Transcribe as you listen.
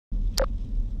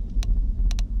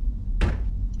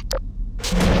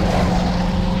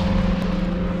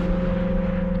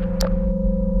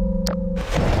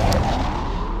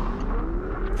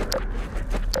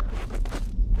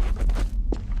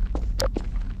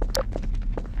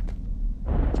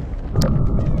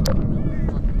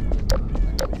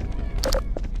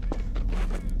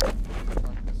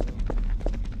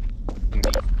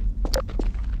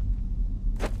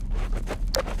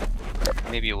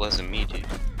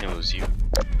was you.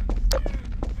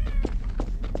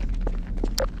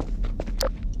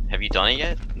 Have you done it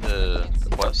yet? The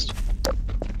quest?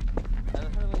 I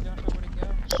literally don't know where to go.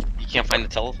 You can't find the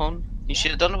telephone? You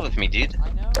should have done it with me, dude. I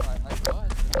know, I was,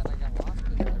 but then I got lost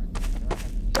because everything was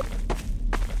dark.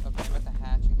 Okay, I'm at the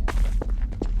hatch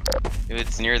again.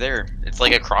 It's near there. It's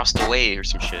like across the way or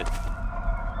some shit.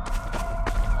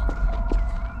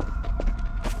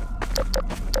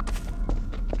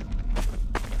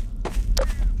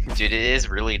 Dude, it is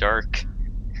really dark. You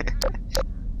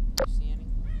see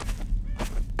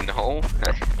anything? No?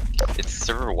 It's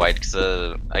server wide because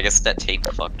I guess that tape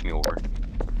fucked me over.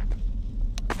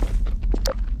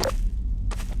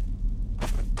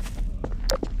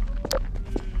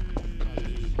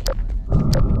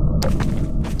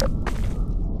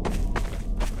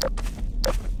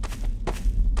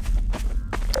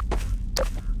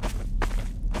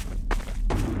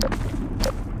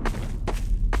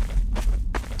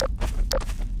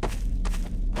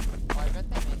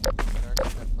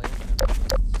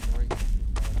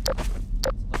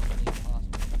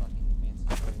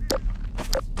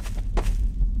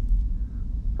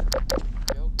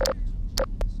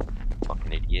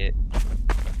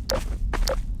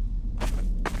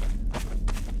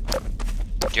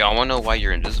 Yeah, I wanna know why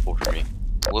you're invisible for me.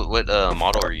 What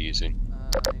model are you using?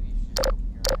 Maybe you should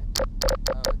open your eye.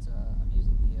 Oh, it's I'm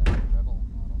using the Rebel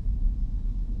model.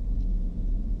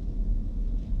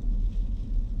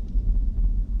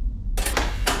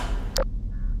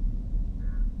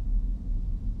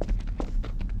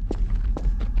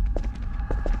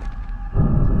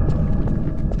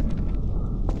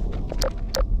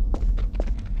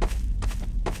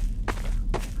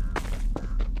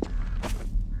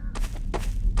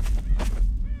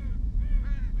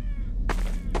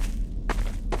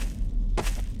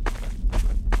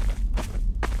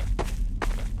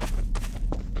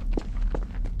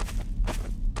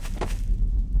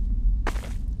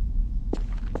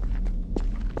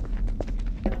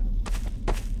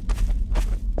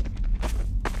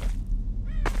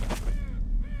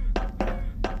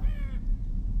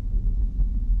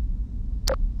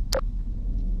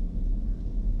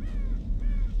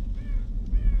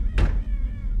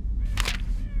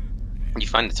 You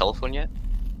find the telephone yet?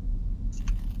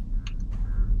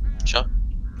 Chuck?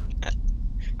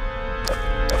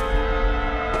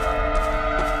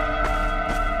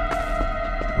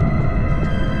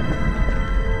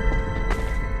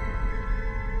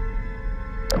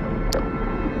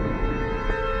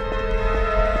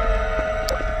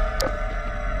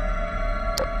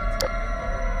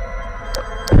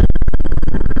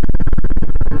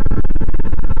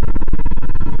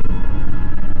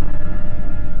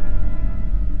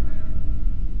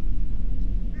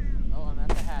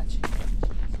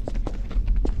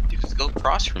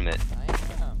 Across from it. I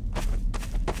am.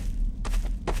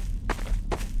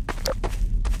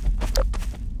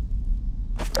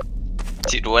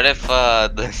 Dude, what if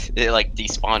it like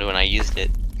despawned when I used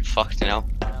it? You fucked now.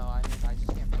 No, I just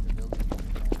can't find the building.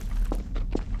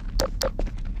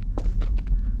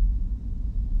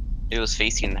 It was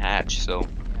facing the hatch, so. Yeah,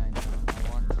 I know. I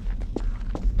walked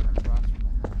across from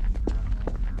the hatch.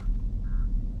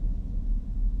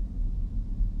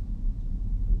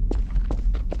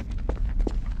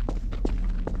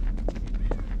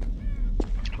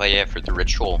 But yeah, for the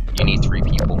ritual, you need 3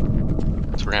 people. So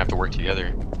we're gonna have to work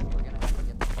together. We're gonna have to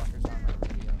get the fuckers on my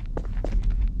radio.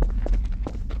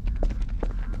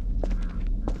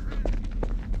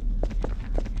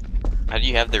 How do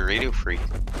you have the radio free? I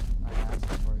asked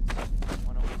for it. It's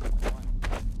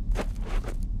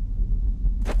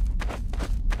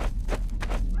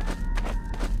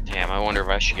 101.1. Damn, I wonder if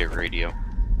I should get radio.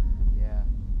 Yeah.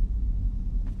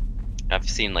 I've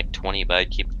seen like 20, but I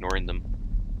keep ignoring them.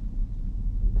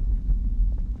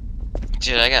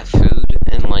 Dude, I got food,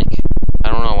 and like, I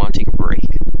don't know, I want to take a break.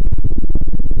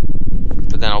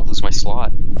 But then I'll lose my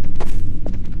slot.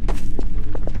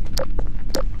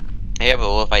 Yeah, but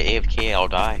well, if I AFK, I'll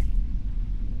die.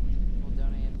 Well,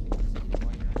 don't AFK, just eat it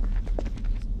while you're on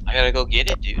your I gotta go get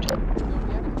it, dude. Go get it.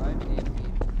 I've AFK'd 2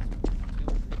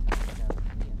 or 3 times now.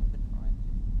 I've been fine.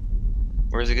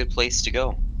 Where's a good place to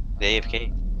go? The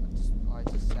AFK. I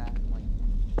just sat in like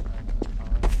a car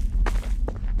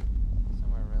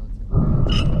somewhere relatively.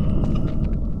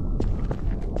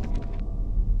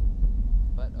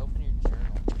 But open your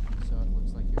journal so it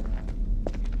looks like you're.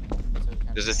 So it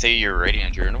kind Does it say you're writing a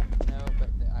journal? No, but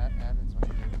the admins might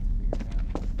be able to figure it out.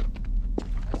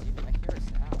 I hear a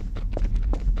sound.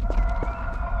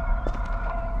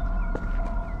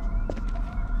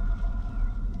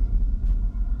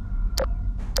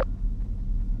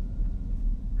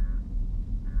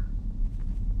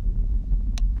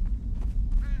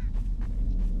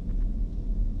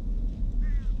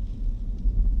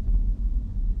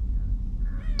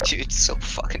 Dude, it's so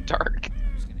fucking dark.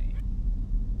 I'm just gonna aim.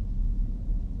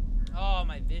 Oh,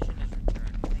 my vision is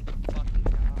returned. Thank fucking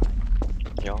God.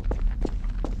 Yo.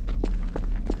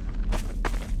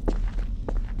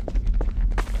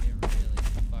 It really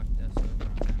fucked us over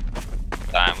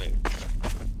on that one.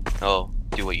 Oh,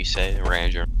 do what you say,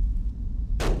 Ranger.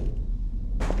 There's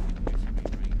somebody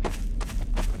running down.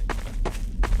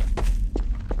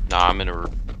 Nah, I'm in a. Oh,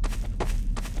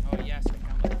 yes, I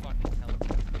found the fucking telephone.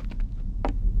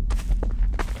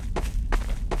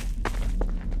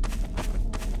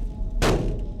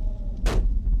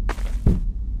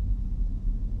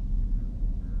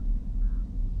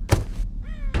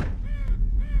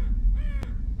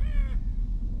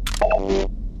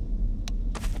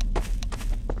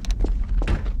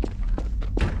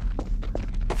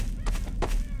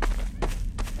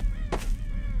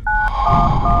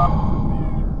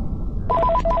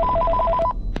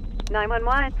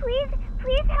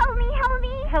 Please help me, help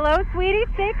me. Hello, sweetie,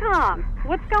 stay calm.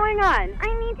 What's going on? I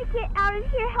need to get out of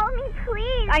here. Help me,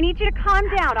 please. I need you to calm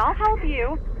down. I'll help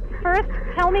you. First,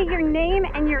 tell me your name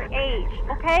and your age,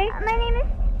 okay? My name is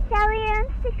Sally and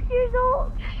I'm 6 years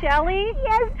old. Shelly?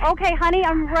 Yes. Okay, honey,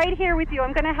 I'm right here with you.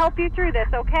 I'm going to help you through this,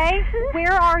 okay?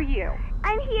 Where are you?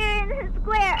 I'm here in the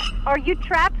square. Are you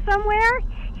trapped somewhere?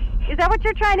 Is that what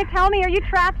you're trying to tell me? Are you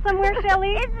trapped somewhere,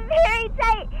 Shelly? It's very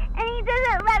tight, and he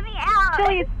doesn't let me out.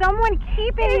 Shelly, is someone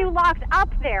keeping you locked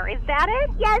up there? Is that it?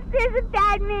 Yes, there's a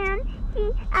bad man.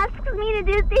 He asks me to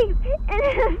do things, and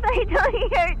if I don't, he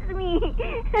hurts me.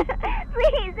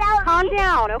 Please help me. Calm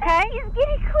down, okay? He's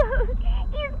getting close.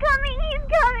 He's coming.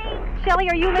 Shelly,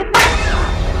 are you listening?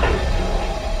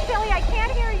 Shelly, I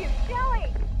can't hear you. Shelly!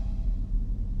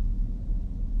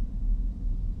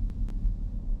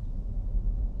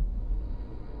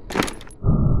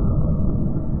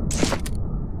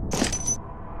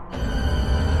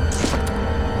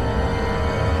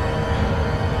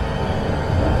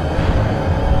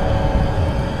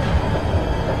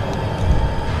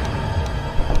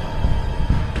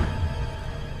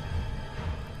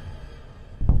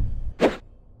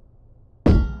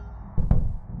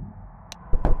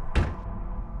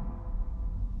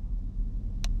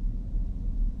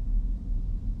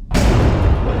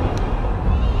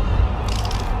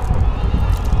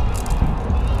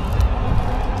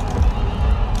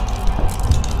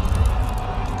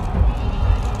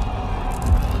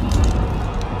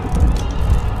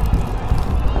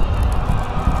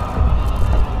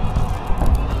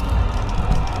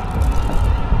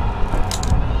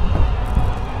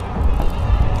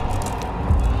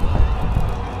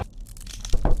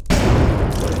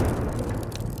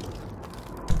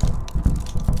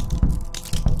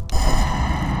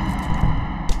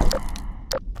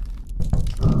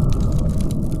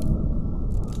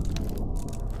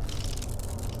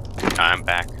 I'm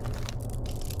back.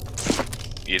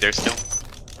 You there still?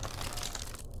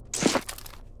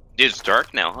 Dude, it's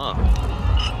dark now, huh?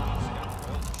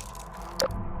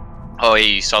 Oh, yeah,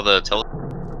 you saw the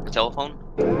telephone?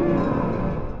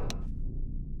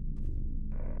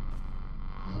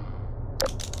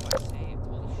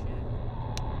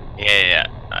 Yeah.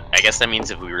 I guess that means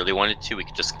if we really wanted to, we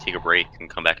could just take a break and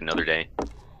come back another day.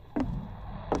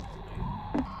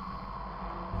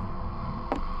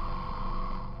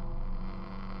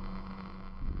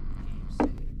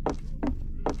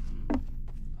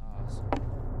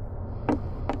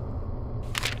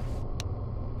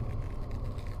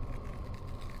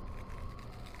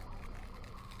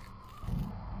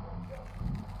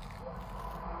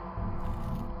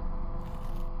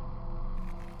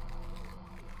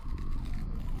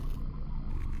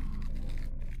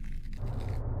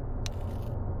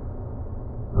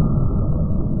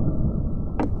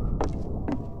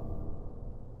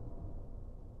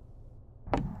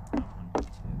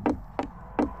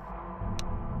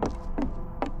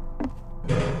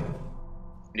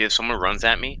 Dude, if someone runs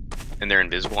at me and they're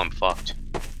invisible, I'm fucked.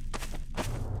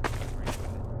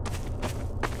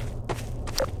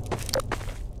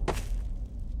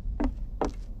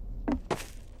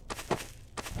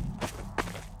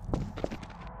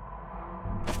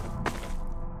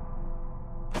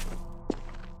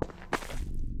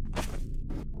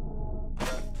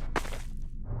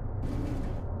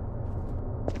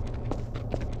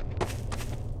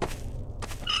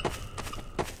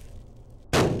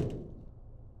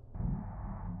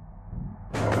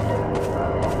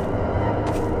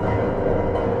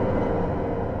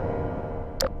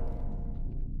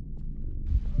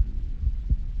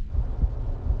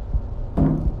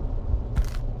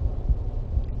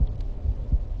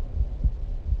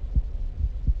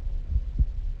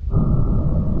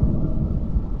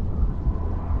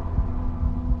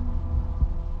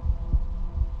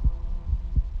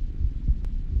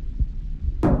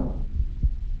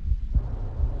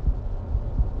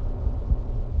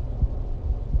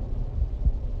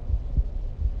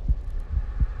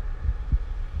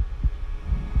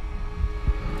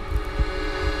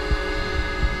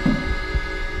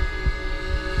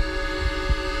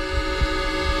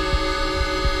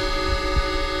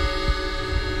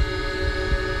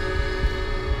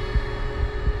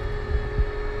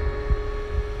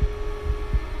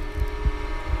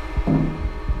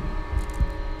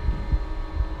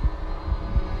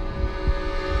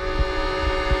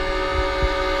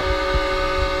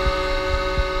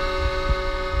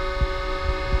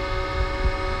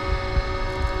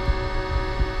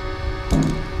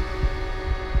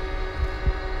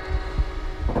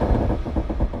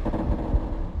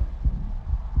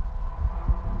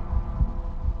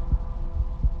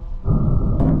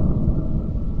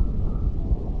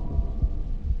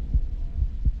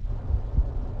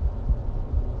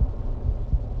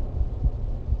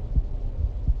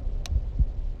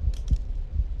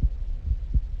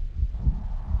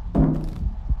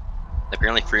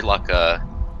 Apparently Freelock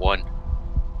 1.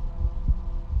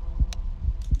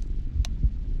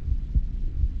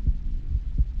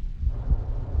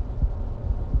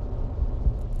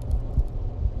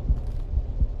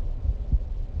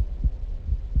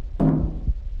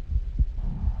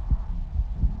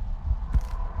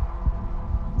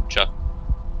 Chuck.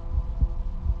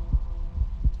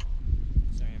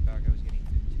 Sorry, I'm back. I was getting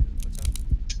food too. What's up?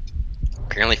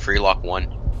 Apparently Freelock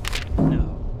 1. No.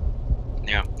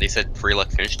 Yeah, they said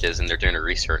Freelock finished his and they're doing a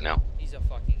restart now. He's a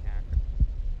fucking hacker.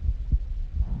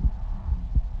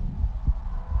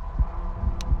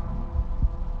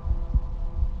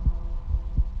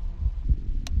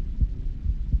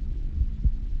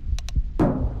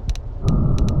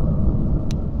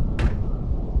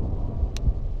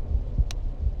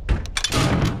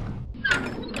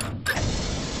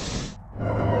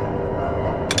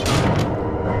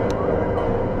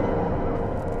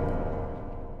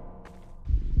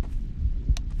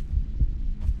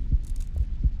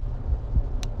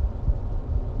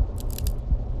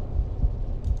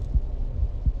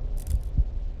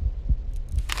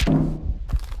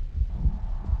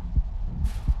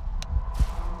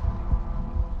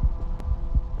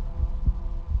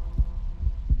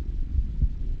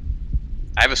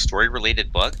 I have a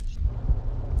story-related bug.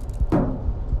 That's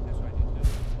what I do too.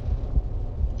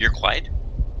 You're Clyde?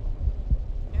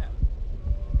 Yeah.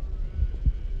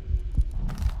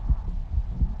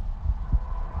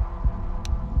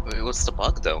 What's the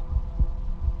bug though?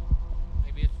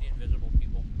 Maybe it's the invisible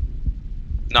people.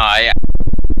 No, I.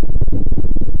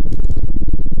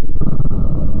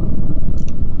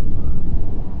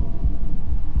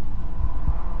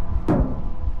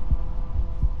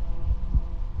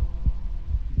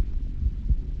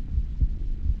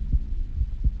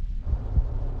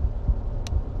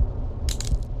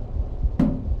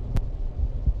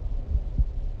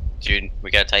 Dude, we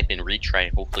gotta type in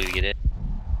retry. Hopefully we get it.